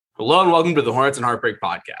Hello and welcome to the Hornets and Heartbreak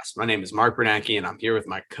podcast. My name is Mark Bernanke and I'm here with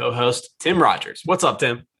my co-host, Tim Rogers. What's up,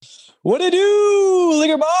 Tim? What it do,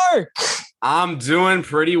 Linger Mark? I'm doing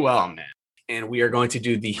pretty well, man. And we are going to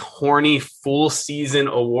do the Horny Full Season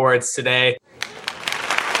Awards today.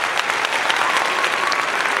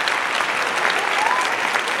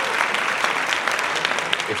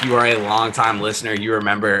 If you are a longtime listener, you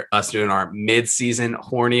remember us doing our mid-season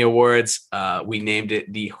Horny Awards. We named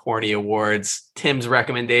it the Horny Awards. Tim's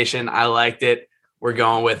recommendation. I liked it. We're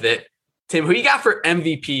going with it. Tim, who you got for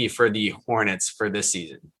MVP for the Hornets for this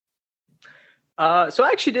season? So I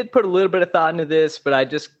actually did put a little bit of thought into this, but I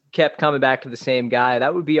just kept coming back to the same guy.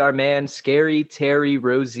 That would be our man, Scary Terry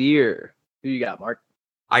Rozier. Who you got, Mark?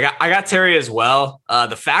 I got Terry as well.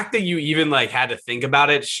 The fact that you even had to think about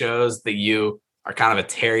it shows that you are kind of a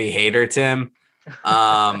Terry hater, Tim.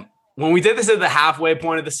 When we did this at the halfway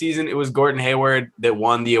point of the season, it was Gordon Hayward that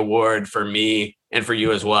won the award for me and for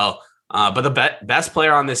you as well. But the best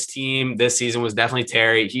player on this team this season was definitely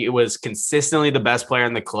Terry. He was consistently the best player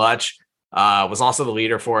in the clutch, was also the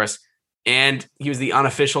leader for us. And he was the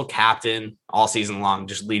unofficial captain all season long,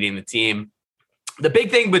 just leading the team. The big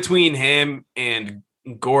thing between him and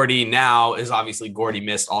Gordy now is obviously Gordy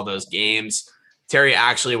missed all those games. Terry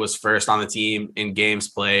actually was first on the team in games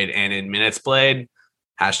played and in minutes played.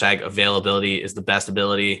 Hashtag availability is the best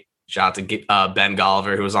ability. Shout out to Ben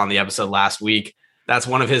Golliver, who was on the episode last week. That's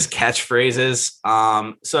one of his catchphrases.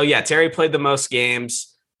 So yeah, Terry played the most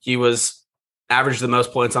games. He was averaged the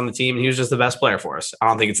most points on the team. And he was just the best player for us. I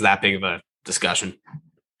don't think it's that big of a discussion.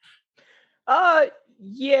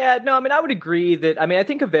 Yeah, no, I would agree that, I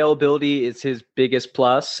think availability is his biggest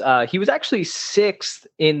plus. He was actually sixth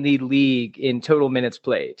in the league in total minutes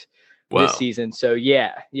played this season. So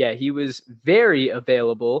yeah, he was very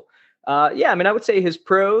available. I would say his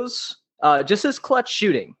pros, just his clutch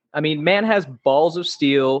shooting. Man has balls of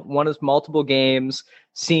steel, won his multiple games,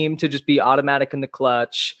 seemed to just be automatic in the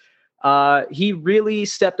clutch. He really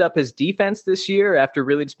stepped up his defense this year after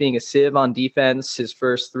really just being a sieve on defense. His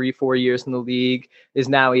first 3-4 years in the league is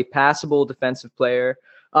now a passable defensive player.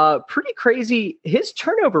 Pretty crazy. His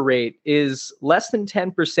turnover rate is less than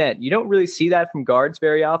 10%. You don't really see that from guards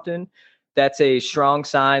very often. That's a strong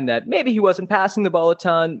sign that maybe he wasn't passing the ball a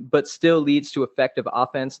ton, but still leads to effective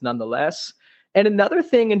offense nonetheless. And another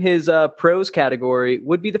thing in his pros category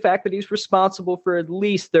would be the fact that he's responsible for at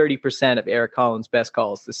least 30% of Eric Collins' best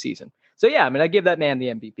calls this season. So yeah, I give that man the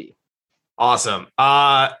MVP. Awesome.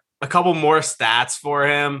 A couple more stats for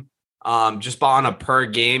him. Just on a per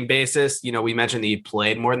game basis, we mentioned that he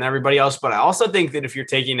played more than everybody else, but I also think that if you're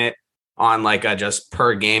taking it on a just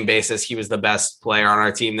per game basis, he was the best player on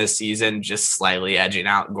our team this season, just slightly edging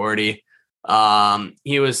out Gordy.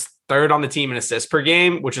 He was third on the team in assists per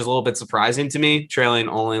game, which is a little bit surprising to me, trailing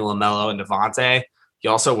only LaMelo and Devontae. He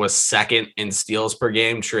also was second in steals per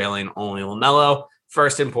game, trailing only LaMelo,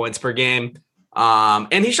 first in points per game.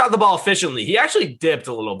 And he shot the ball efficiently. He actually dipped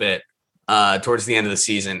a little bit towards the end of the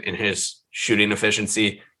season in his shooting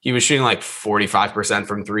efficiency. He was shooting 45%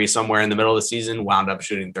 from three somewhere in the middle of the season, wound up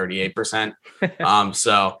shooting 38%.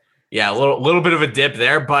 So yeah, a little bit of a dip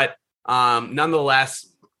there, but nonetheless,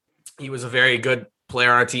 he was a very good player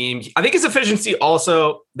on our team. I think his efficiency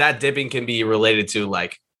also, that dipping can be related to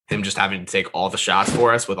him just having to take all the shots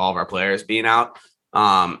for us with all of our players being out.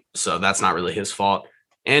 So that's not really his fault.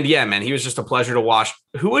 And yeah, man, he was just a pleasure to watch.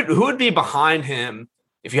 Who would be behind him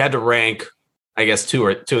if you had to rank, I guess, two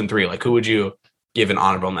and three? Who would you give an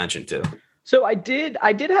honorable mention to? So I did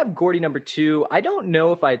have Gordy number 2. I don't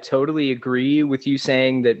know if I totally agree with you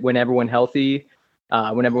saying that when everyone is healthy,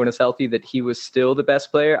 that he was still the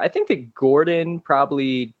best player. I think that Gordon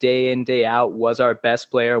probably day in, day out was our best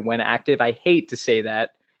player when active. I hate to say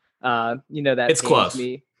that. That it's close.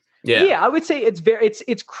 Me. Yeah, I would say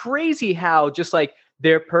it's crazy how just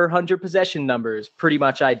their per 100 possession numbers pretty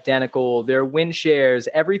much identical. Their win shares,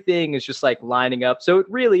 everything is just lining up. So it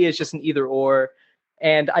really is just an either or.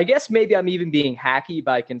 And I guess maybe I'm even being hacky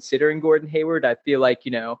by considering Gordon Hayward. I feel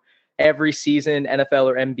every season, NFL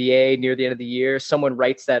or NBA, near the end of the year, someone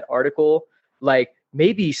writes that article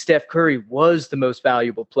maybe Steph Curry was the most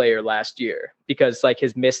valuable player last year because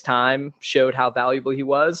his missed time showed how valuable he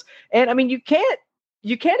was. And you can't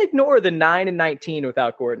ignore the 9-19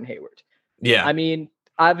 without Gordon Hayward. Yeah.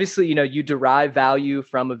 Obviously, you derive value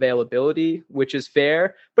from availability, which is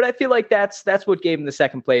fair, but I feel that's what gave him the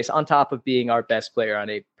second place on top of being our best player on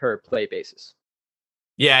a per play basis.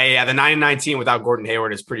 Yeah. The 9-19 without Gordon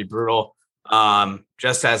Hayward is pretty brutal.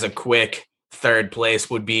 Just as a quick third place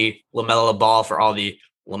would be LaMelo Ball for all the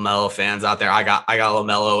LaMelo fans out there. I got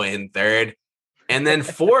LaMelo in third. And then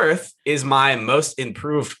fourth is my most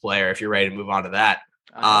improved player, if you're ready to move on to that.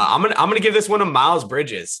 I'm gonna give this one to Miles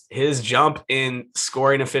Bridges. His jump in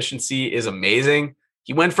scoring efficiency is amazing.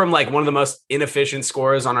 He went from like one of the most inefficient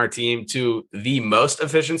scorers on our team to the most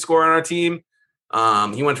efficient scorer on our team.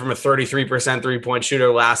 He went from a 33% 3-point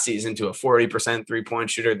shooter last season to a 40% 3-point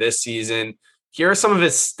shooter this season. Here are some of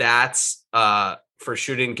his stats for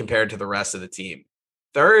shooting compared to the rest of the team.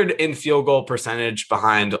 Third in field goal percentage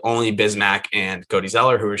behind only Bismack and Cody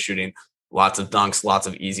Zeller, who are shooting lots of dunks, lots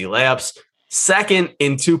of easy layups. Second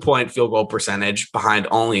in 2-point field goal percentage behind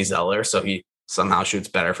only Zeller. So he somehow shoots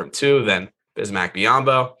better from 2 than Bismack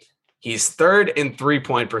Biyombo. He's third in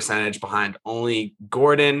 3-point percentage behind only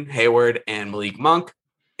Gordon, Hayward, and Malik Monk,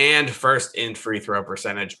 and first in free throw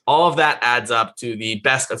percentage. All of that adds up to the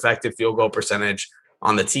best effective field goal percentage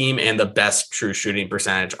on the team and the best true shooting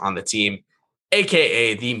percentage on the team,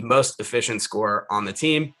 aka the most efficient scorer on the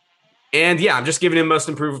team. And yeah, I'm just giving him most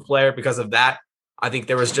improved player because of that. I think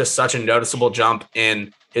there was just such a noticeable jump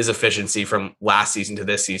in his efficiency from last season to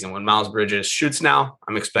this season. When Miles Bridges shoots now,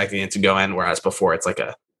 I'm expecting it to go in, whereas before it's like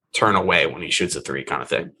a turn away when he shoots a 3 kind of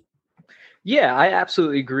thing. Yeah, I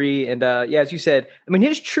absolutely agree. And yeah, as you said, I mean,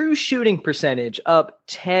 his true shooting percentage up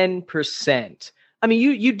 10%. I mean,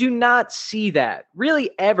 you do not see that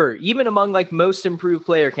really ever, even among like most improved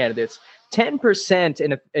player candidates.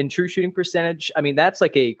 10% in true shooting percentage. I mean, that's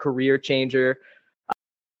like a career changer.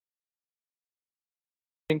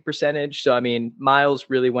 Percentage. So, I mean, Miles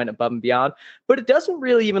really went above and beyond, but it doesn't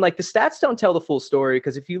really even like the stats don't tell the full story.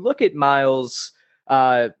 Because if you look at Miles'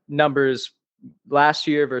 numbers last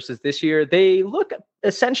year versus this year, they look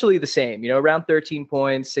essentially the same, around 13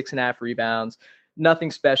 points, 6.5 rebounds,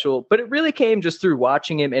 nothing special, but it really came just through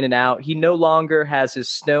watching him in and out. He no longer has his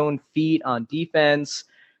stone feet on defense.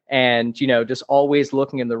 And, just always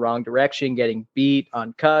looking in the wrong direction, getting beat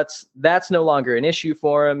on cuts. That's no longer an issue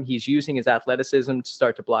for him. He's using his athleticism to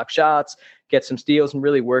start to block shots, get some steals, and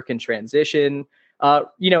really work in transition.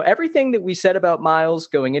 Everything that we said about Miles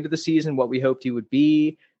going into the season, what we hoped he would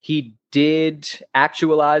be, he did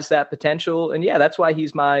actualize that potential. And yeah, that's why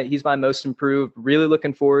he's my most improved. Really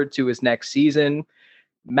looking forward to his next season.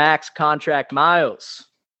 Max contract Miles.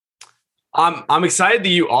 I'm excited that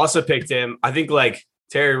you also picked him. I think like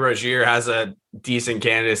Terry Rozier has a decent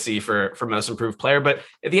candidacy for most improved player, but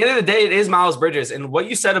at the end of the day, it is Miles Bridges. And what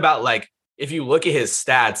you said about like, if you look at his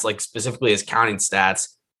stats, like specifically his counting stats,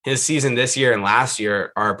 his season this year and last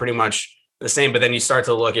year are pretty much the same. But then you start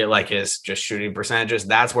to look at like his just shooting percentages.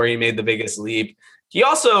 That's where he made the biggest leap. He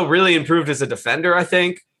also really improved as a defender, I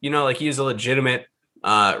think. Like he's a legitimate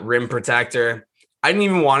rim protector. I didn't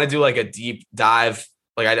even want to do like a deep dive.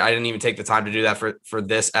 Like I didn't even take the time to do that for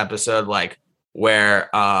this episode. Like where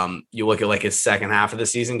you look at like his second half of the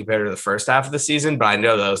season compared to the first half of the season. But I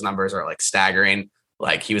know those numbers are like staggering.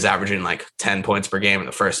 Like he was averaging like 10 points per game in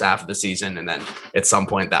the first half of the season. And then at some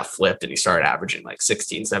point that flipped and he started averaging like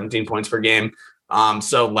 16, 17 points per game.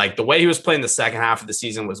 So like the way he was playing the second half of the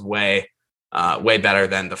season was way better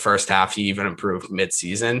than the first half. He even improved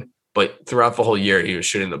mid-season, but throughout the whole year, he was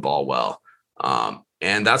shooting the ball well.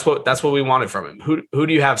 And that's what we wanted from him. Who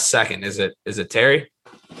do you have second? Is it Terry?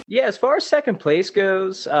 Yeah, as far as second place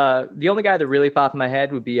goes, the only guy that really popped in my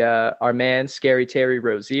head would be our man, Scary Terry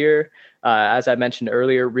Rozier. As I mentioned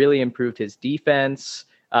earlier, really improved his defense.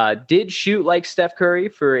 Did shoot like Steph Curry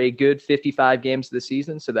for a good 55 games of the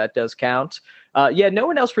season, so that does count. Yeah, no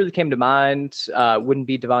one else really came to mind. Wouldn't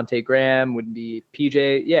be Devontae Graham, wouldn't be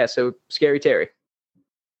PJ. Yeah, so Scary Terry.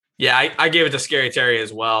 Yeah, I gave it to Scary Terry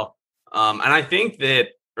as well. And I think that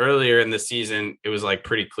earlier in the season, it was like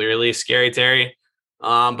pretty clearly Scary Terry.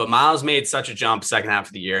 But Miles made such a jump second half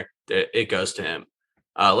of the year that it goes to him.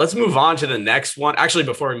 Let's move on to the next one. Actually,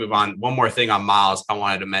 before we move on, one more thing on Miles I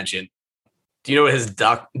wanted to mention. Do you know what his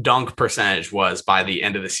dunk percentage was by the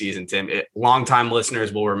end of the season, Tim? Longtime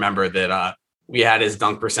listeners will remember that we had his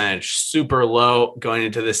dunk percentage super low going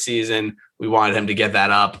into this season. We wanted him to get that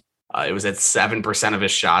up. It was at 7% of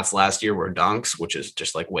his shots last year were dunks, which is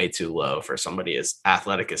just like way too low for somebody as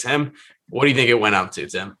athletic as him. What do you think it went up to,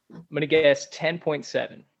 Tim? I'm going to guess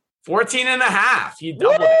 10.7. 14.5. He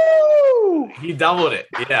doubled it. He doubled it.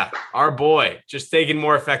 Yeah. Our boy just taking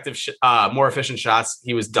more effective, more efficient shots.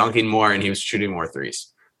 He was dunking more and he was shooting more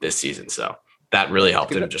threes this season. So that really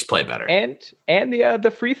helped him just play better. And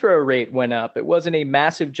the free throw rate went up. It wasn't a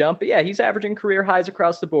massive jump, but yeah, he's averaging career highs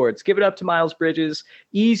across the boards. Give it up to Miles Bridges.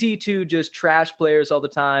 Easy to just trash players all the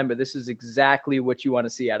time, but this is exactly what you want to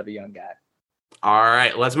see out of a young guy. All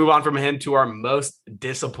right, let's move on from him to our most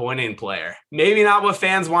disappointing player. Maybe not what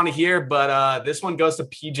fans want to hear, but this one goes to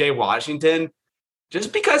PJ Washington.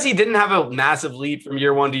 Just because he didn't have a massive leap from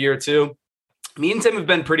year one to year two. Me and Tim have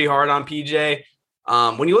been pretty hard on PJ.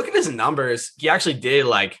 When you look at his numbers, he actually did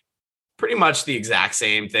like pretty much the exact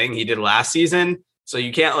same thing he did last season. So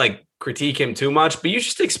you can't like critique him too much, but you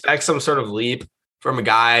just expect some sort of leap from a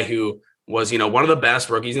guy who was, one of the best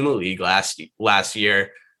rookies in the league last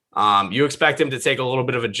year. You expect him to take a little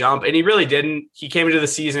bit of a jump, and he really didn't. He came into the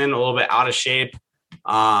season a little bit out of shape.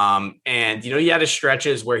 And he had his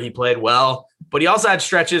stretches where he played well, but he also had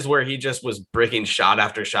stretches where he just was bricking shot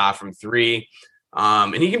after shot from three.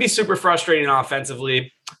 And he can be super frustrating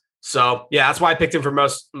offensively. So yeah, that's why I picked him for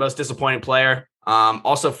most disappointing player.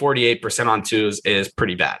 Also 48% on twos is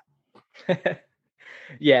pretty bad.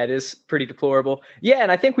 Yeah, it is pretty deplorable. Yeah,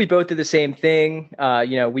 and I think we both did the same thing.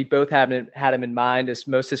 We both had him in mind as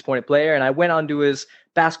most disappointed player, and I went onto his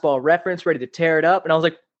Basketball Reference, ready to tear it up, and I was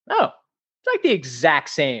like, oh, it's like the exact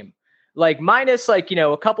same. Like minus a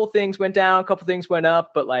couple things went down, a couple things went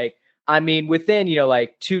up, but within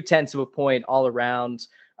 0.2 of a point all around.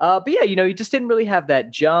 But yeah, he just didn't really have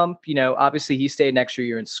that jump. Obviously he stayed an extra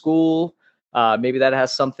year in school. Maybe that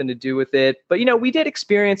has something to do with it. But, we did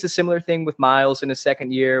experience a similar thing with Miles in his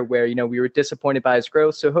second year where, we were disappointed by his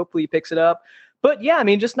growth. So hopefully he picks it up. But yeah,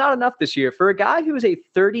 just not enough this year. For a guy who is a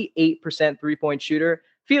 38% 3-point shooter,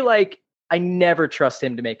 I feel like I never trust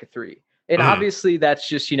him to make a three. And obviously that's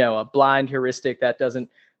just, a blind heuristic that doesn't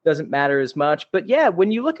matter as much. But yeah,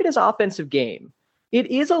 when you look at his offensive game, it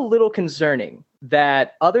is a little concerning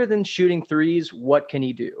that other than shooting threes, what can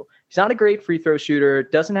he do? He's not a great free throw shooter,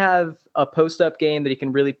 doesn't have a post-up game that he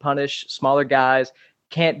can really punish smaller guys,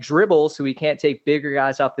 can't dribble, so he can't take bigger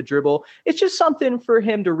guys off the dribble. It's just something for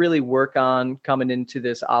him to really work on coming into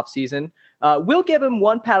this offseason. We'll give him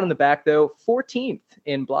one pat on the back, though, 14th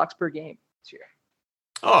in blocks per game this year.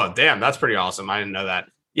 Oh, damn, that's pretty awesome. I didn't know that.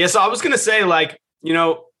 Yeah, so I was going to say,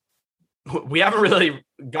 we haven't really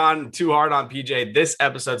gone too hard on PJ this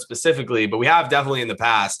episode specifically, but we have definitely in the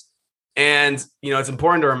past. And, it's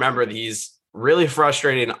important to remember that he's really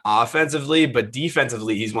frustrating offensively, but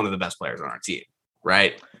defensively, he's one of the best players on our team,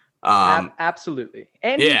 right? Absolutely.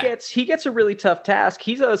 And he gets a really tough task.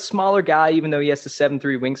 He's a smaller guy, even though he has the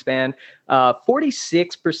 7'3" wingspan.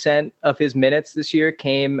 46% of his minutes this year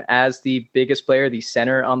came as the biggest player, the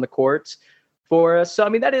center on the courts for us. So,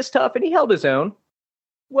 that is tough, and he held his own.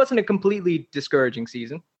 Wasn't a completely discouraging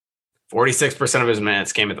season. 46% of his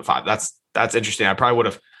minutes came at the 5. That's interesting. I probably would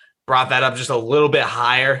have brought that up just a little bit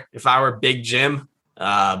higher if I were Big Jim.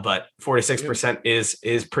 But 46%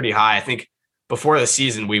 is pretty high. I think before the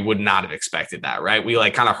season, we would not have expected that, right? We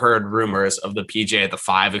kind of heard rumors of the PJ at the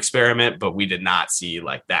 5 experiment, but we did not see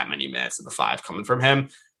that many minutes at the 5 coming from him.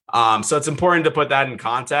 So it's important to put that in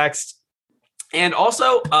context. And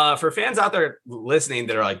also for fans out there listening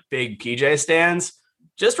that are big PJ stans,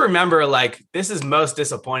 just remember, this is most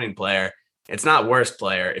disappointing player. It's not worst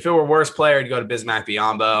player. If it were worst player, it'd go to Bismack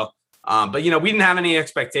Biyombo. But, we didn't have any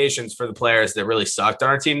expectations for the players that really sucked on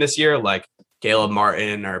our team this year, like Caleb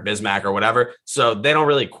Martin or Bismack or whatever. So they don't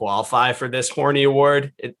really qualify for this horny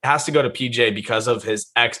award. It has to go to PJ because of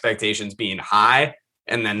his expectations being high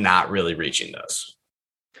and then not really reaching those.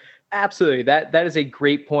 Absolutely. That is a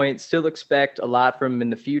great point. Still expect a lot from him in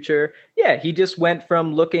the future. Yeah, he just went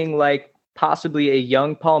from looking like possibly a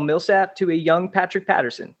young Paul Millsap to a young Patrick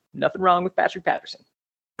Patterson. Nothing wrong with Patrick Patterson.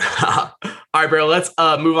 All right, bro, let's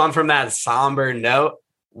move on from that somber note.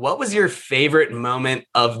 What was your favorite moment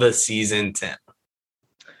of the season, Tim?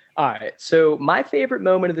 All right. So my favorite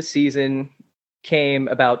moment of the season came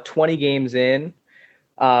about 20 games in.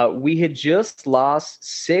 We had just lost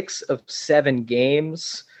 6 of 7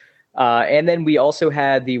 games. And then we also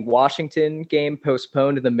had the Washington game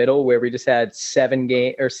postponed in the middle where we just had 7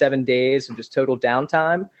 days of just total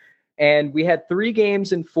downtime. And we had 3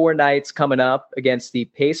 games in 4 nights coming up against the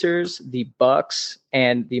Pacers, the Bucks,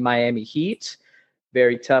 and the Miami Heat.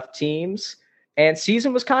 Very tough teams. And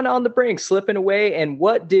season was kind of on the brink, slipping away. And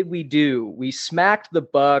what did we do? We smacked the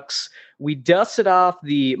Bucks. We dusted off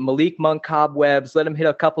the Malik Monk cobwebs, let him hit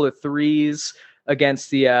a couple of threes against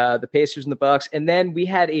the Pacers and the Bucks. And then we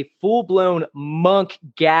had a full-blown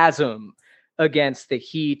Monk-gasm against the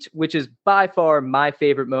Heat, which is by far my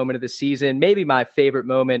favorite moment of the season, maybe my favorite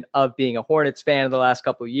moment of being a Hornets fan in the last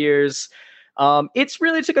couple of years. It's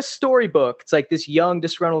really like a storybook. It's like this young,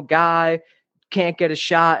 disgruntled guy can't get a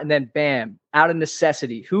shot, and then bam, out of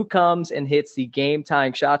necessity, who comes and hits the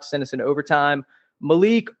game-tying shot to send us in overtime?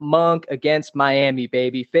 Malik Monk against Miami,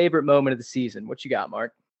 baby. Favorite moment of the season. What you got,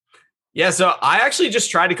 Mark? Yeah, so I actually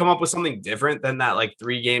just tried to come up with something different than that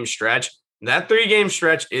 3-game stretch. That 3-game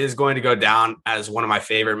stretch is going to go down as one of my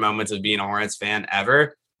favorite moments of being a Hornets fan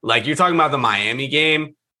ever. You're talking about the Miami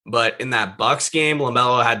game, but in that Bucks game,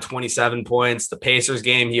 LaMelo had 27 points. The Pacers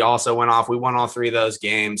game, he also went off. We won all 3 of those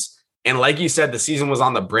games. And like you said, the season was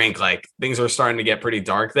on the brink. Like things were starting to get pretty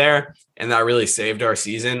dark there, and that really saved our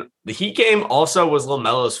season. The Heat game also was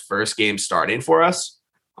LaMelo's first game starting for us.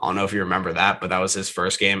 I don't know if you remember that, but that was his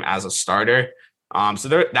first game as a starter.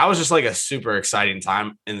 That was just like a super exciting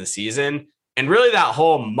time in the season. And really that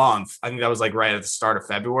whole month, I think that was like right at the start of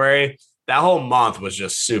February. That whole month was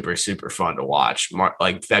just super, super fun to watch,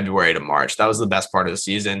 like February to March. That was the best part of the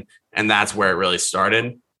season. And that's where it really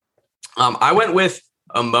started. I went with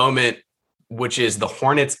a moment, which is the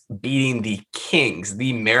Hornets beating the Kings,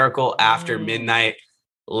 the miracle after midnight,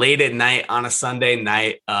 late at night on a Sunday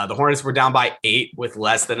night. The Hornets were down by 8 with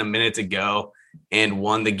less than a minute to go and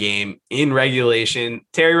won the game in regulation.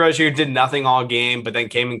 Terry Rozier did nothing all game, but then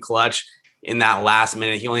came in clutch in that last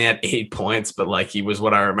minute. He only had 8 points, but like he was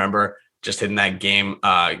what I remember, just hitting that game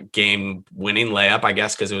winning layup, I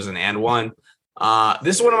guess, because it was an and one.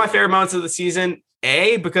 This is one of my favorite moments of the season.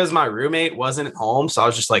 Because my roommate wasn't at home, so I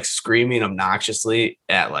was just like screaming obnoxiously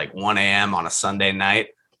at like 1 a.m. on a Sunday night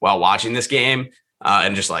while watching this game,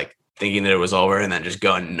 and just like thinking that it was over, and then just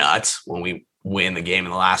going nuts when we win the game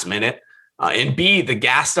in the last minute. And B, the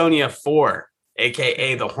Gastonia 4,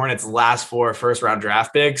 aka the Hornets' last 4 first-round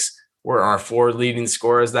draft picks, were our 4 leading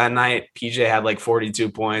scorers that night. PJ had like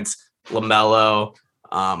 42 points. LaMelo,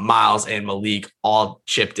 Miles, and Malik all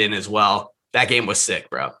chipped in as well. That game was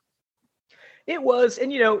sick, bro. It was,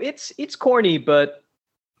 and it's corny, but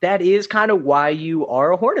that is kind of why you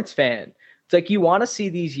are a Hornets fan. It's like you want to see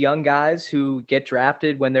these young guys who get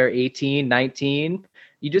drafted when they're 18, 19.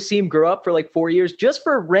 You just see them grow up for like 4 years just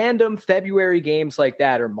for random February games like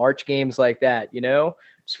that or March games like that,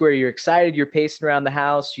 Just where you're excited, you're pacing around the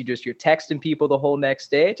house, you're texting people the whole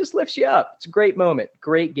next day. It just lifts you up. It's a great moment.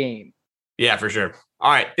 Great game. Yeah, for sure.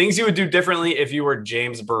 All right. Things you would do differently if you were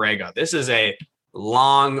James Borrego. This is a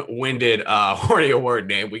long-winded Horny Award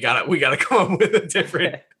name. We gotta come up with a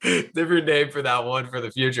different name for that one for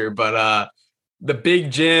the future. But the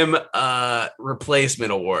Big Jim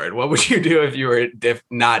Replacement Award. What would you do if you were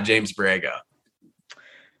not James Borrego?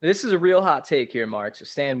 This is a real hot take here, Mark. So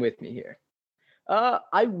stand with me here.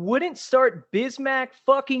 I wouldn't start Bismack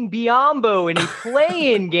fucking Biyombo in a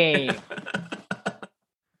play-in game.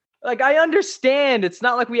 Like, I understand it's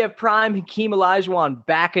not like we have prime Hakeem Olajuwon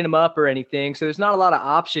backing him up or anything, so there's not a lot of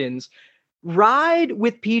options. Ride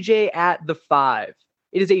with PJ at the 5.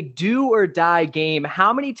 It is a do or die game.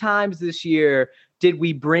 How many times this year did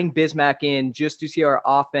we bring Bismack in just to see our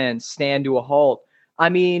offense stand to a halt? I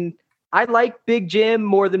mean, I like Big Jim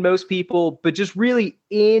more than most people, but just really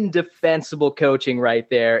indefensible coaching right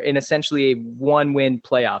there in essentially a 1-win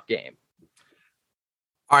playoff game.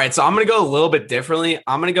 All right, so I'm going to go a little bit differently.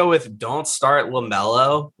 I'm going to go with don't start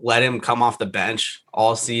LaMelo. Let him come off the bench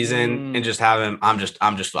all season and just have him. I'm just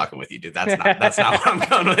fucking with you, dude. That's not what I'm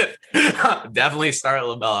going with. Definitely start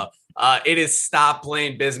LaMelo. It is stop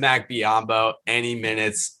playing Bismack Biyombo any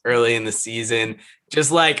minutes early in the season. Just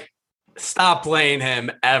like stop playing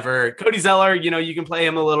him ever. Cody Zeller, you can play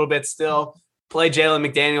him a little bit still. Play Jalen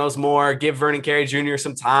McDaniels more. Give Vernon Carey Jr.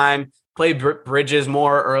 some time. Play Bridges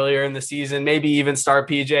more earlier in the season. Maybe even start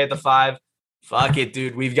PJ at the 5. Fuck it,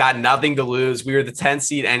 dude. We've got nothing to lose. We were the 10th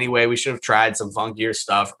seed anyway. We should have tried some funkier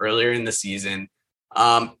stuff earlier in the season.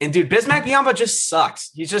 And dude, Bismack Biyombo just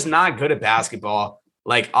sucks. He's just not good at basketball.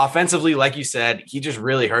 Like offensively, like you said, he just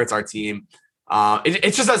really hurts our team.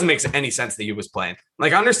 It just doesn't make any sense that he was playing.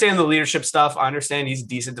 Like I understand the leadership stuff. I understand he's a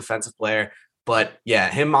decent defensive player. But yeah,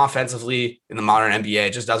 him offensively in the modern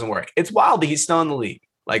NBA just doesn't work. It's wild that he's still in the league.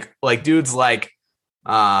 Like dudes like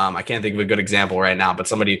I can't think of a good example right now, but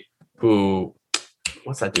somebody who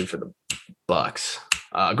what's that dude for the Bucks?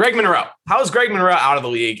 Greg Monroe. How is Greg Monroe out of the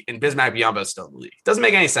league and Bismack Biyombo still in the league? Doesn't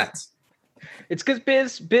make any sense. It's because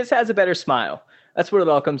Biz has a better smile. That's what it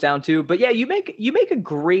all comes down to. But yeah, you make a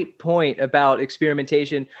great point about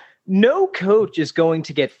experimentation. No coach is going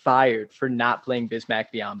to get fired for not playing Bismack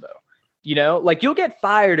Biyombo. Like you'll get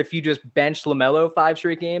fired if you just bench LaMelo 5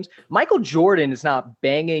 straight games. Michael Jordan is not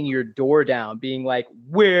banging your door down, being like,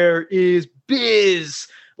 "Where is Biz?"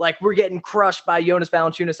 Like we're getting crushed by Jonas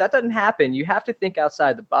Valanciunas. That doesn't happen. You have to think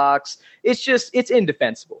outside the box. It's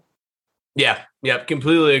indefensible. Yeah,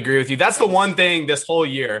 completely agree with you. That's the one thing this whole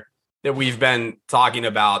year that we've been talking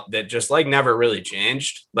about that just like never really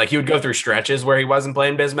changed. Like he would go through stretches where he wasn't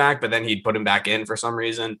playing Bismack, but then he'd put him back in for some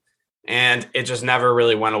reason. And it just never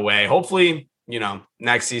really went away. Hopefully,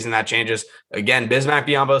 next season that changes. Again, Bismack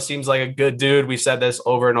Biyombo seems like a good dude. We've said this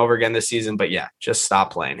over and over again this season, but yeah, just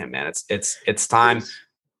stop playing him, man. It's time.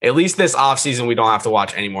 at least this offseason, we don't have to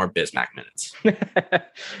watch any more Bismack minutes.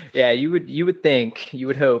 Yeah, you would think, you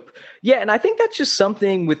would hope. Yeah, and I think that's just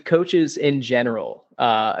something with coaches in general.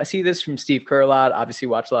 I see this from Steve Kerr a lot. Obviously,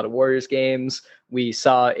 watch a lot of Warriors games. We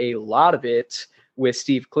saw a lot of it with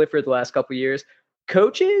Steve Clifford the last couple of years.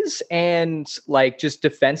 Coaches and like just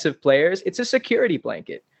defensive players, it's a security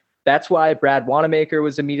blanket. That's why Brad Wanamaker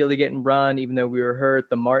was immediately getting run, even though we were hurt.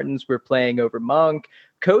 The Martins were playing over Monk.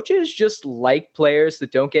 Coaches just like players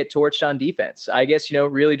that don't get torched on defense. I guess,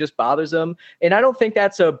 really just bothers them. And I don't think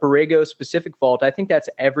that's a Borrego specific fault. I think that's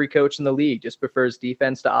every coach in the league just prefers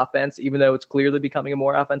defense to offense, even though it's clearly becoming a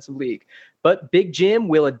more offensive league. But Big Jim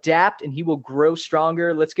will adapt and he will grow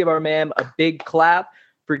stronger. Let's give our man a big clap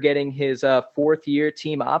for getting his fourth year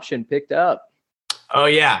team option picked up. Oh,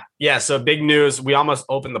 yeah. Yeah. So big news. We almost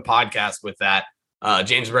opened the podcast with that.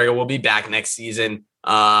 James Borrego will be back next season.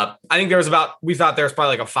 I think we thought there was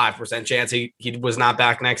probably like a 5% chance he was not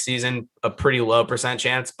back next season, a pretty low percent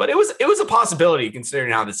chance, but it was a possibility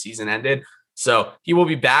considering how the season ended. So he will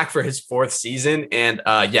be back for his fourth season. And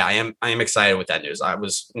yeah, I am excited with that news. I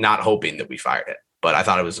was not hoping that we fired it, but I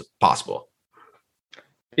thought it was possible.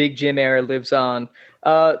 Big Jim era lives on.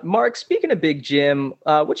 Mark, speaking of Big Jim,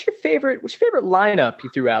 what's your favorite lineup you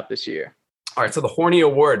threw out this year? All right, so the Horny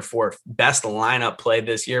Award for best lineup played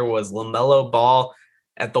this year was LaMelo Ball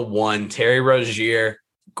at the 1, Terry Rozier,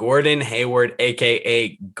 Gordon Hayward,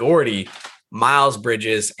 aka Gordy, Miles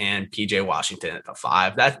Bridges, and PJ Washington at the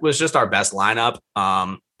 5. That was just our best lineup,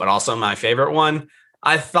 but also my favorite one.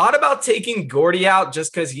 I thought about taking Gordy out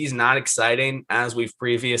just because he's not exciting, as we've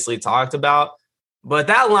previously talked about. But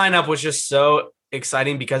that lineup was just so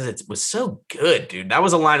exciting because it was so good, dude. That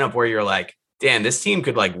was a lineup where you're like, damn, this team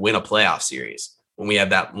could like win a playoff series when we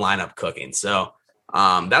had that lineup cooking. So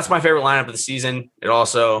that's my favorite lineup of the season. It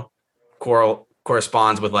also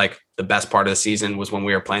corresponds with like the best part of the season was when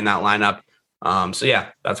we were playing that lineup. So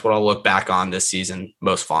yeah, that's what I'll look back on this season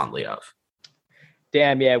most fondly of.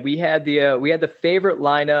 Damn, yeah, we had the favorite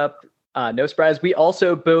lineup. No surprise. We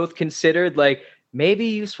also both considered like maybe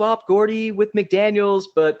you swap Gordy with McDaniels,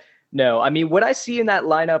 but no. I mean, what I see in that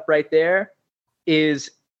lineup right there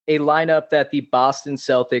is a lineup that the Boston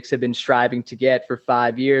Celtics have been striving to get for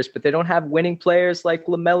 5 years, but they don't have winning players like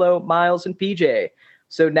LaMelo, Miles, and PJ.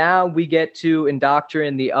 So now we get to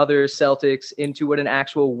indoctrinate the other Celtics into what an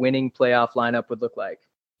actual winning playoff lineup would look like.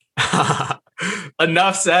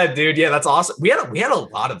 Enough said, dude. Yeah, that's awesome. We had a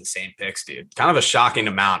lot of the same picks, dude. Kind of a shocking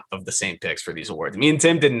amount of the same picks for these awards. Me and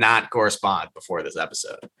Tim did not correspond before this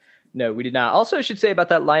episode. No, we did not. Also, I should say about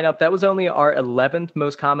that lineup, that was only our 11th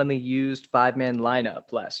most commonly used 5-man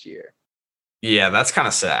lineup last year. Yeah, that's kind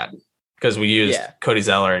of sad because we used Cody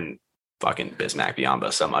Zeller and fucking Bismack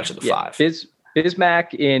Biyombo so much of the 5.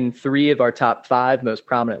 Bismack in 3 of our top 5 most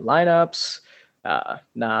prominent lineups.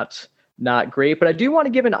 Not great, but I do want to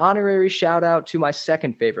give an honorary shout out to my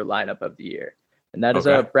second favorite lineup of the year. And that is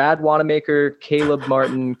Brad Wanamaker, Caleb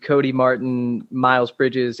Martin, Cody Martin, Miles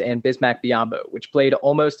Bridges, and Bismack Biyombo, which played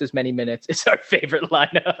almost as many minutes as our favorite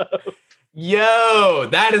lineup. Yo,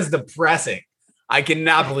 that is depressing. I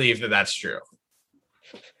cannot believe that that's true.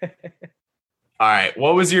 All right.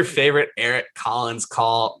 What was your favorite Eric Collins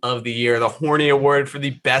call of the year? The Horny Award for the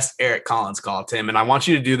best Eric Collins call, Tim. And I want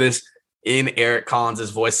you to do this in Eric Collins's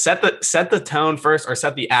voice. Set the tone first, or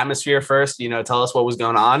set the atmosphere first. Tell us what was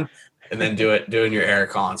going on. And then do it in your Eric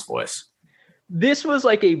Collins voice. This was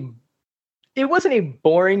like it wasn't a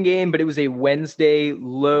boring game, but it was a Wednesday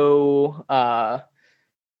low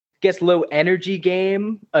energy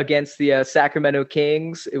game against the Sacramento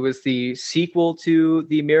Kings. It was the sequel to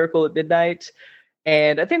the Miracle at Midnight.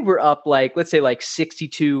 And I think we're up let's say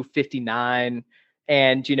 62-59.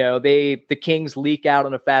 And, the Kings leak out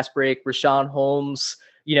on a fast break. Richaun Holmes,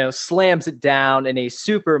 slams it down in a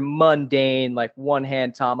super mundane,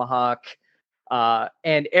 one-hand tomahawk.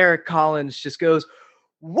 And Eric Collins just goes,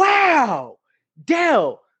 wow,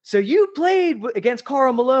 Dell, so you played against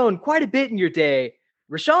Karl Malone quite a bit in your day.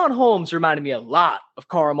 Richaun Holmes reminded me a lot of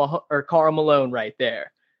Karl Malone right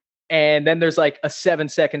there. And then there's a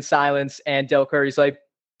 7-second silence, and Del Curry's like,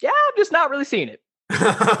 yeah, I'm just not really seeing it.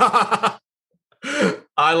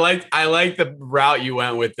 I like the route you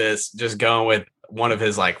went with this, just going with one of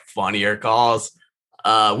his funnier calls.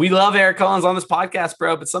 We love Eric Collins on this podcast,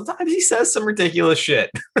 bro, but sometimes he says some ridiculous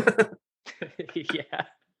shit. Yeah,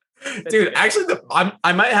 dude. Actually,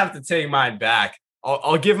 I might have to take mine back.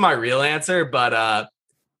 I'll give my real answer, but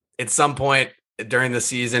at some point during the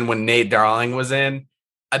season when Nate Darling was in,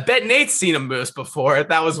 I bet Nate's seen a moose before.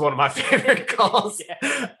 That was one of my favorite calls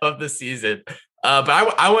of the season. But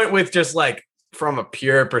I went with just from a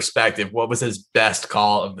pure perspective, what was his best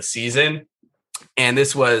call of the season? And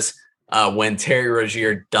this was when Terry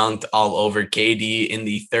Rozier dunked all over KD in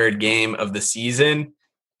the third game of the season.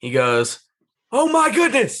 He goes, "Oh my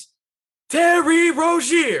goodness, Terry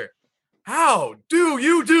Rozier, how do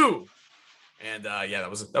you do?" And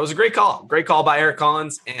that was a great call by Eric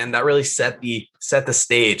Collins, and that really set the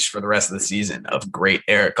stage for the rest of the season of great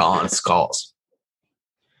Eric Collins calls.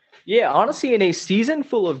 Yeah, honestly, in a season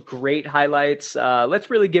full of great highlights,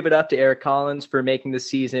 let's really give it up to Eric Collins for making the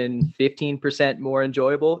season 15% more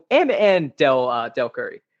enjoyable, and Del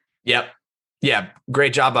Curry. Yep. Yeah,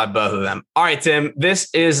 great job by both of them. All right, Tim,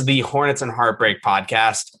 this is the Hornets and Heartbreak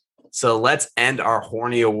podcast. So let's end our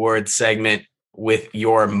Horny Awards segment with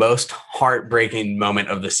your most heartbreaking moment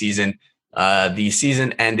of the season. The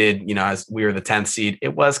season ended, as we were the 10th seed.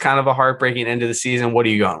 It was kind of a heartbreaking end of the season. What are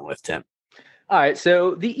you going with, Tim? All right,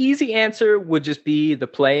 so the easy answer would just be the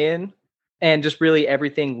play-in and just really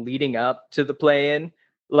everything leading up to the play-in.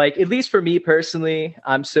 Like, at least for me personally,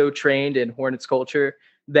 I'm so trained in Hornets culture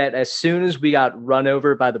that as soon as we got run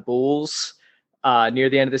over by the Bulls near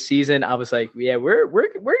the end of the season, I was like, yeah, we're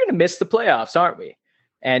going to miss the playoffs, aren't we?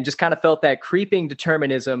 And just kind of felt that creeping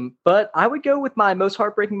determinism. But I would go with my most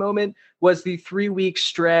heartbreaking moment was the 3-week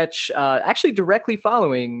stretch, actually directly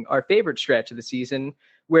following our favorite stretch of the season,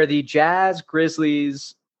 where the Jazz,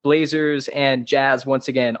 Grizzlies, Blazers, and Jazz once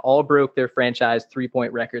again all broke their franchise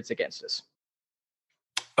 3-point records against us.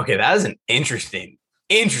 Okay, that is an interesting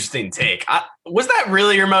take. Was that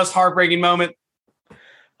really your most heartbreaking moment?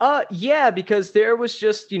 Yeah, because there was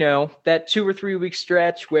just, that 2 or 3 week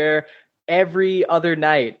stretch where every other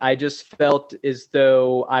night I just felt as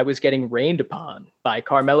though I was getting rained upon by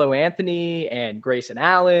Carmelo Anthony and Grayson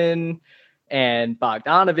Allen and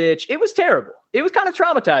Bogdanovich. It was terrible. It was kind of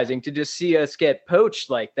traumatizing to just see us get poached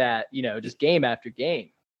like that, just game after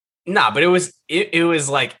game. Nah, but it was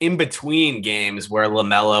like in between games where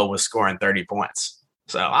LaMelo was scoring 30 points.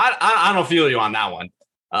 So I don't feel you on that one.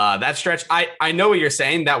 That stretch, I know what you're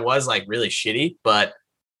saying. That was like really shitty, but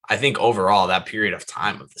I think overall that period of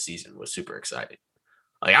time of the season was super exciting.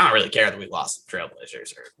 Like, I don't really care that we lost the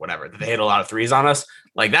Trailblazers or whatever. They hit a lot of threes on us.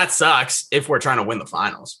 Like, that sucks if we're trying to win the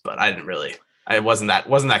finals, but I wasn't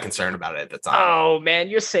that concerned about it at the time. Oh man,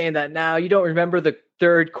 you're saying that now. You don't remember the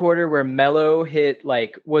third quarter where Melo hit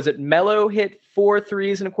Melo hit 4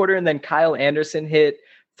 threes in a quarter and then Kyle Anderson hit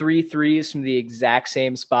 3 threes from the exact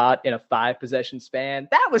same spot in a 5-possession span?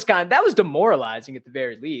 That was demoralizing at the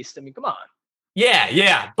very least. I mean, come on.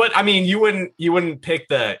 Yeah. But I mean, you wouldn't pick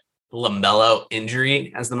the LaMelo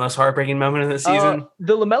injury as the most heartbreaking moment of the season?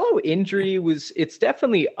 The LaMelo injury it's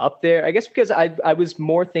definitely up there. I guess because I was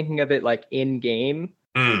more thinking of it like in-game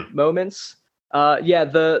moments.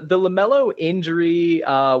 The LaMelo injury,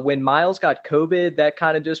 when Miles got COVID, that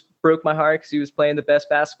kind of just broke my heart because he was playing the best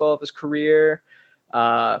basketball of his career.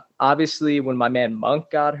 Obviously, when my man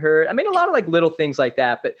Monk got hurt, I mean, a lot of like little things like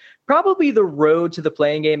that, but probably the road to the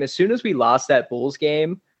playing game, as soon as we lost that Bulls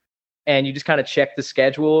game and you just kind of check the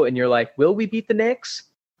schedule and you're like, will we beat the Knicks?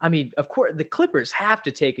 I mean, of course, the Clippers have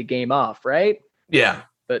to take a game off, right? Yeah.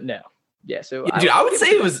 But no. Yeah. So I would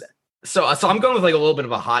say it was so I'm going with like a little bit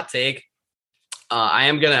of a hot take. I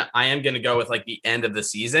am gonna go with like the end of the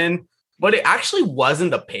season, but it actually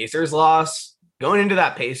wasn't the Pacers loss. Going into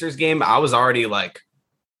that Pacers game, I was already like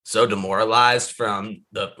so demoralized from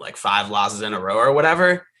the like 5 losses in a row or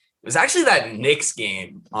whatever. It was actually that Knicks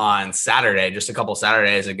game on Saturday, just a couple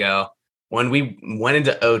Saturdays ago, when we went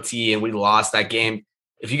into OT and we lost that game.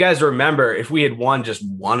 If you guys remember, if we had won just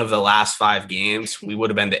one of the last 5 games, we would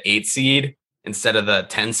have been the 8 seed instead of the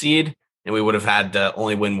 10 seed. And we would have had to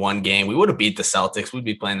only win one game. We would have beat the Celtics. We'd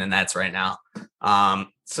be playing the Nets right now.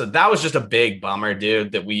 So that was just a big bummer,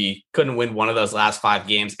 dude, that we couldn't win one of those last 5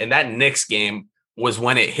 games. And that Knicks game was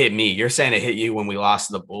when it hit me. You're saying it hit you when we lost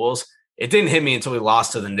to the Bulls. It didn't hit me until we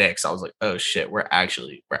lost to the Knicks. I was like, oh shit, we're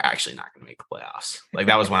actually not going to make the playoffs. Like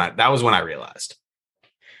that was when I realized.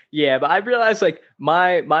 Yeah, but I realized like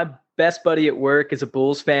my best buddy at work is a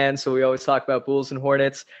Bulls fan, so we always talk about Bulls and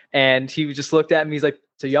Hornets. And he just looked at me. He's like,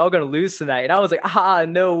 "So y'all gonna lose tonight?" And I was like,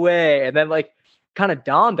 no way. And then like kind of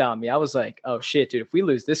dawned on me. I was like, oh shit, dude, if we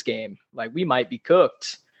lose this game, like we might be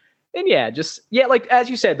cooked. And like as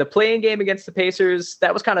you said, the playing game against the Pacers,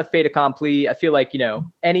 that was kind of fait accompli. I feel like,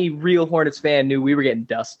 any real Hornets fan knew we were getting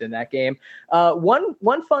dusted in that game.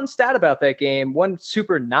 One fun stat about that game, one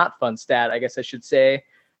super not fun stat, I guess I should say.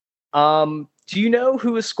 Do you know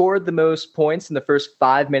who has scored the most points in the first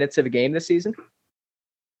 5 minutes of a game this season?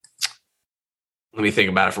 Let me think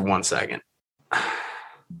about it for 1 second.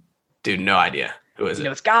 Dude, no idea. Who is it?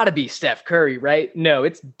 It's got to be Steph Curry, right? No,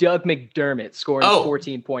 it's Doug McDermott scoring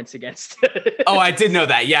 14 points against. I did know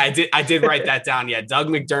that. Yeah, I did write that down. Yeah, Doug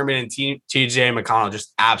McDermott and TJ McConnell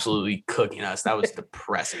just absolutely cooking us. That was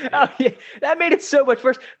depressing. Oh, yeah. That made it so much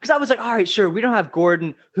worse because I was like, all right, sure, we don't have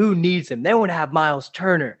Gordon. Who needs him? They won't have Miles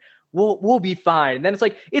Turner. We'll be fine. And then it's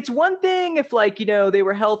like, it's one thing if they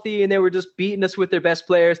were healthy and they were just beating us with their best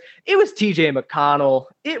players. It was TJ McConnell.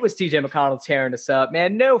 It was TJ McConnell tearing us up,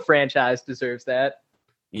 man. No franchise deserves that.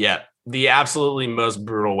 Yeah. The absolutely most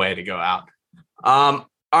brutal way to go out. All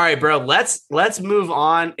right, bro, let's move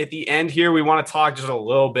on. At the end here, we want to talk just a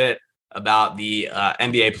little bit about the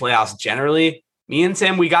NBA playoffs generally. Me and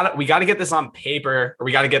Tim, we got to get this on paper, or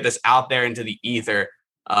we got to get this out there into the ether.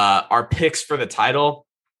 Our picks for the title.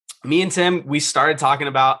 Me and Tim, we started talking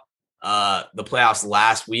about the playoffs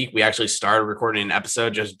last week. We actually started recording an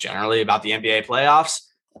episode just generally about the NBA playoffs.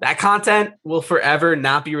 That content will forever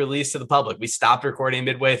not be released to the public. We stopped recording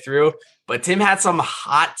midway through, but Tim had some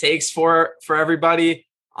hot takes for everybody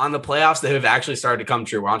on the playoffs that have actually started to come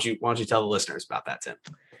true. Why don't you tell the listeners about that, Tim?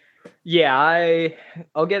 Yeah,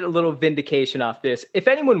 I'll get a little vindication off this. If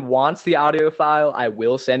anyone wants the audio file, I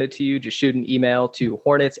will send it to you. Just shoot an email to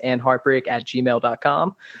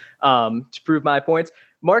hornetsandheartbreak@gmail.com to prove my points.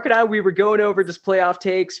 Mark and I, we were going over just playoff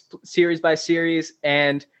takes series by series,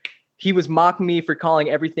 and he was mocking me for calling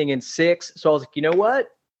everything in 6. So I was like, you know what?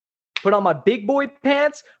 Put on my big boy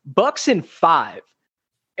pants, Bucks in 5.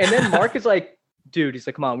 And then Mark is like, dude, he's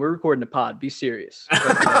like, come on, we're recording a pod. Be serious.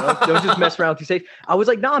 Don't just mess around with these takes. I was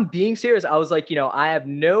like, no, I'm being serious. I was like, I have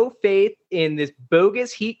no faith in this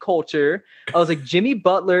bogus Heat culture. I was like, Jimmy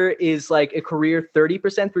Butler is like a career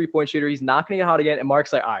 30% 3-point shooter. He's not going to get hot again. And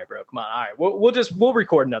Mark's like, all right, bro, come on. All right, we'll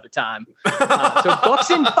record another time. So Bucks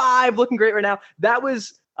in 5, looking great right now. That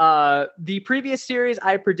was the previous series.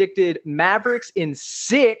 I predicted Mavericks in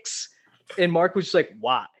 6, and Mark was just like,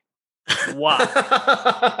 why?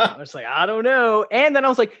 I was like, I don't know. And then I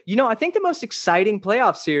was like, I think the most exciting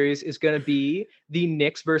playoff series is going to be the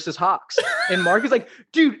Knicks versus Hawks. And Mark is like,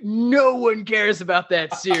 dude, no one cares about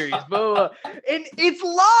that series. And it's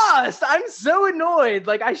lost. I'm so annoyed.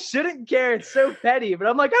 Like, I shouldn't care. It's so petty. But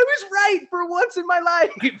I'm like, I was right for once in my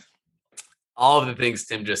life. All of the things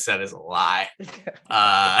Tim just said is a lie.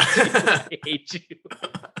 I hate you.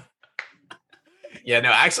 Yeah,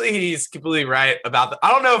 no, actually, he's completely right about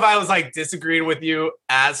I don't know if I was disagreeing with you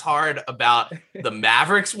as hard about the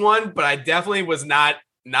Mavericks one, but I definitely was not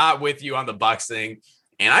with you on the Bucks thing.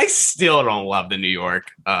 And I still don't love the New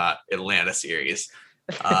York Atlanta series,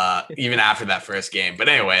 even after that first game. But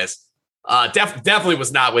anyways, definitely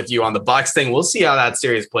was not with you on the Bucks thing. We'll see how that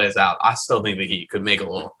series plays out. I still think that he could make a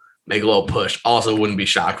little push. Also, wouldn't be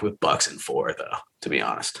shocked with Bucks in 4, though, to be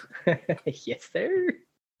honest. Yes, sir.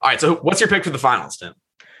 All right, so what's your pick for the finals, Tim?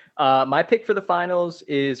 My pick for the finals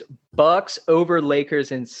is Bucks over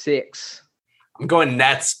Lakers in 6. I'm going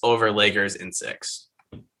Nets over Lakers in 6.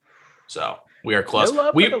 So we are close. No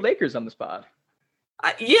love for the Lakers on the spot.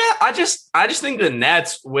 I just think the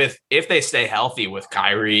Nets, if they stay healthy with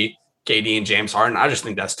Kyrie, KD, and James Harden, I just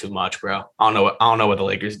think that's too much, bro. I don't know what the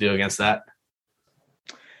Lakers do against that.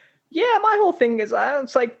 Yeah, my whole thing is,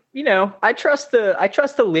 it's like, I trust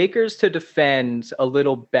the Lakers to defend a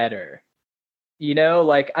little better.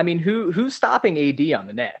 Who's stopping AD on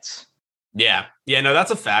the Nets? Yeah, no,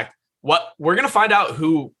 that's a fact. We're gonna find out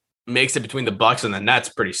who makes it between the Bucks and the Nets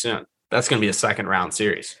pretty soon. That's gonna be a second round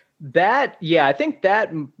series. I think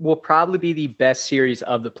that will probably be the best series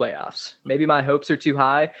of the playoffs. Maybe my hopes are too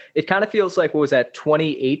high. It kind of feels like, what was that,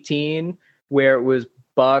 2018, where it was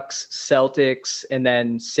Bucks, Celtics, and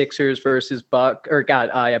then Sixers versus Bucks,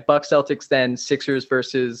 Celtics, then Sixers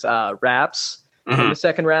versus Raps in the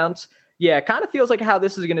second round. Yeah, it kind of feels like how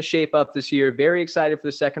this is going to shape up this year. Very excited for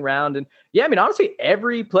the second round. And yeah, honestly,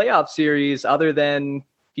 every playoff series other than,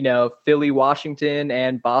 Philly, Washington,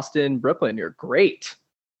 and Boston, Brooklyn, you're great.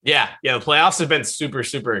 Yeah, the playoffs have been super,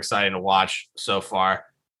 super exciting to watch so far.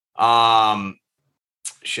 I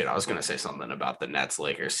was going to say something about the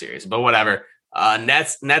Nets-Lakers series, but whatever.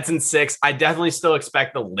 Nets in 6. I definitely still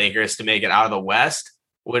expect the Lakers to make it out of the West,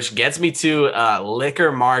 which gets me to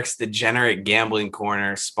Liquor Mark's Degenerate Gambling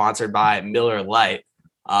Corner, sponsored by Miller Lite.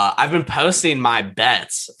 I've been posting my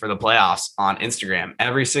bets for the playoffs on Instagram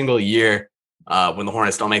every single year. When the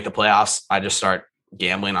Hornets don't make the playoffs, I just start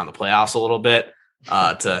gambling on the playoffs a little bit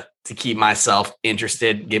to keep myself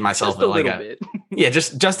interested, give myself just a little bit. Yeah,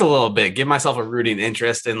 just a little bit, give myself a rooting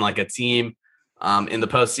interest in a team in the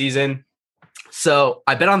postseason. So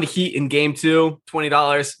I bet on the Heat in game 2,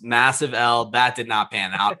 $20, massive L. That did not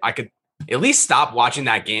pan out. I could at least stop watching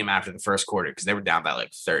that game after the first quarter because they were down by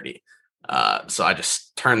 30. So I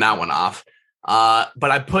just turned that one off.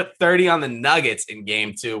 But I put 30 on the Nuggets in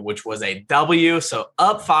game 2, which was a W. So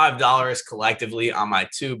up $5 collectively on my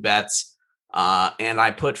 2 bets. And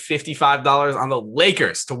I put $55 on the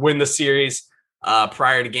Lakers to win the series.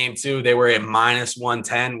 Prior to game 2, they were at minus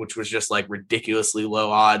 110, which was just like ridiculously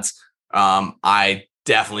low odds. I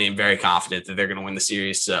definitely am very confident that they're going to win the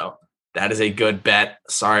series. So that is a good bet.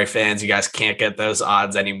 Sorry, fans, you guys can't get those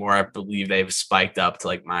odds anymore. I believe they've spiked up to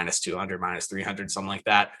like minus 200, minus 300, something like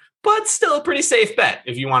that. But still a pretty safe bet.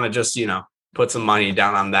 If you want to just, put some money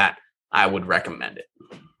down on that, I would recommend it.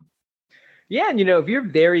 Yeah, and if you're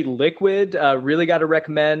very liquid, really got to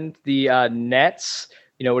recommend the Nets.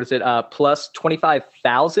 What is it? Plus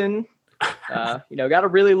 25,000. Got to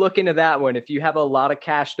really look into that one if you have a lot of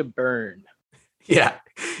cash to burn. Yeah.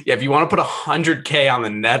 If you want to put $100K on the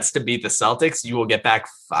Nets to beat the Celtics, you will get back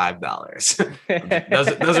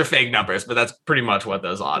 $5. Those are fake numbers, but that's pretty much what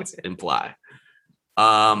those odds imply.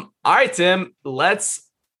 All right, Tim, let's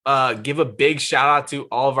give a big shout out to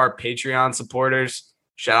all of our Patreon supporters.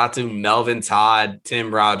 Shout out to Melvin Todd,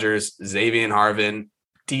 Tim Rogers, Xavier Harvin,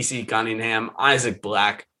 DC Cunningham, Isaac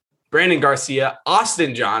Black, Brandon Garcia,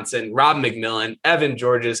 Austin Johnson, Rob McMillan, Evan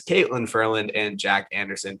Georges, Caitlin Ferland, and Jack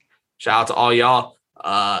Anderson. Shout out to all y'all.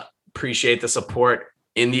 Appreciate the support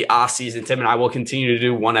in the off season. Tim and I will continue to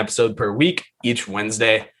do 1 episode per week each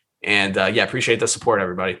Wednesday. And appreciate the support,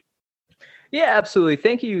 everybody. Yeah, absolutely.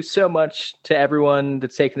 Thank you so much to everyone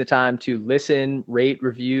that's taken the time to listen, rate,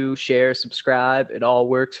 review, share, subscribe. It all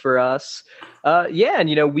works for us.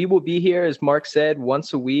 And we will be here, as Mark said,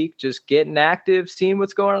 once a week, just getting active, seeing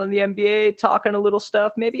what's going on in the NBA, talking a little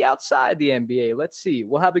stuff, maybe outside the NBA. Let's see.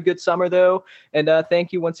 We'll have a good summer, though. And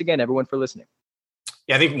thank you once again, everyone, for listening.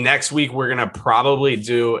 Yeah, I think next week we're going to probably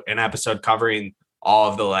do an episode covering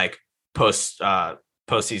all of the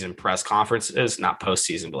postseason press conferences, not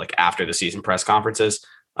postseason, but like after the season press conferences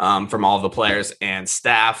from all of the players and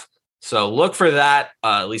staff. So look for that.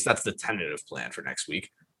 At least that's the tentative plan for next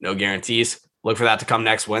week. No guarantees. Look for that to come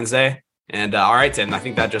next Wednesday. And all right, Tim, I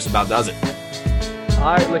think that just about does it.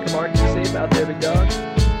 All right, Liquor Mark, you safe out there, big dog.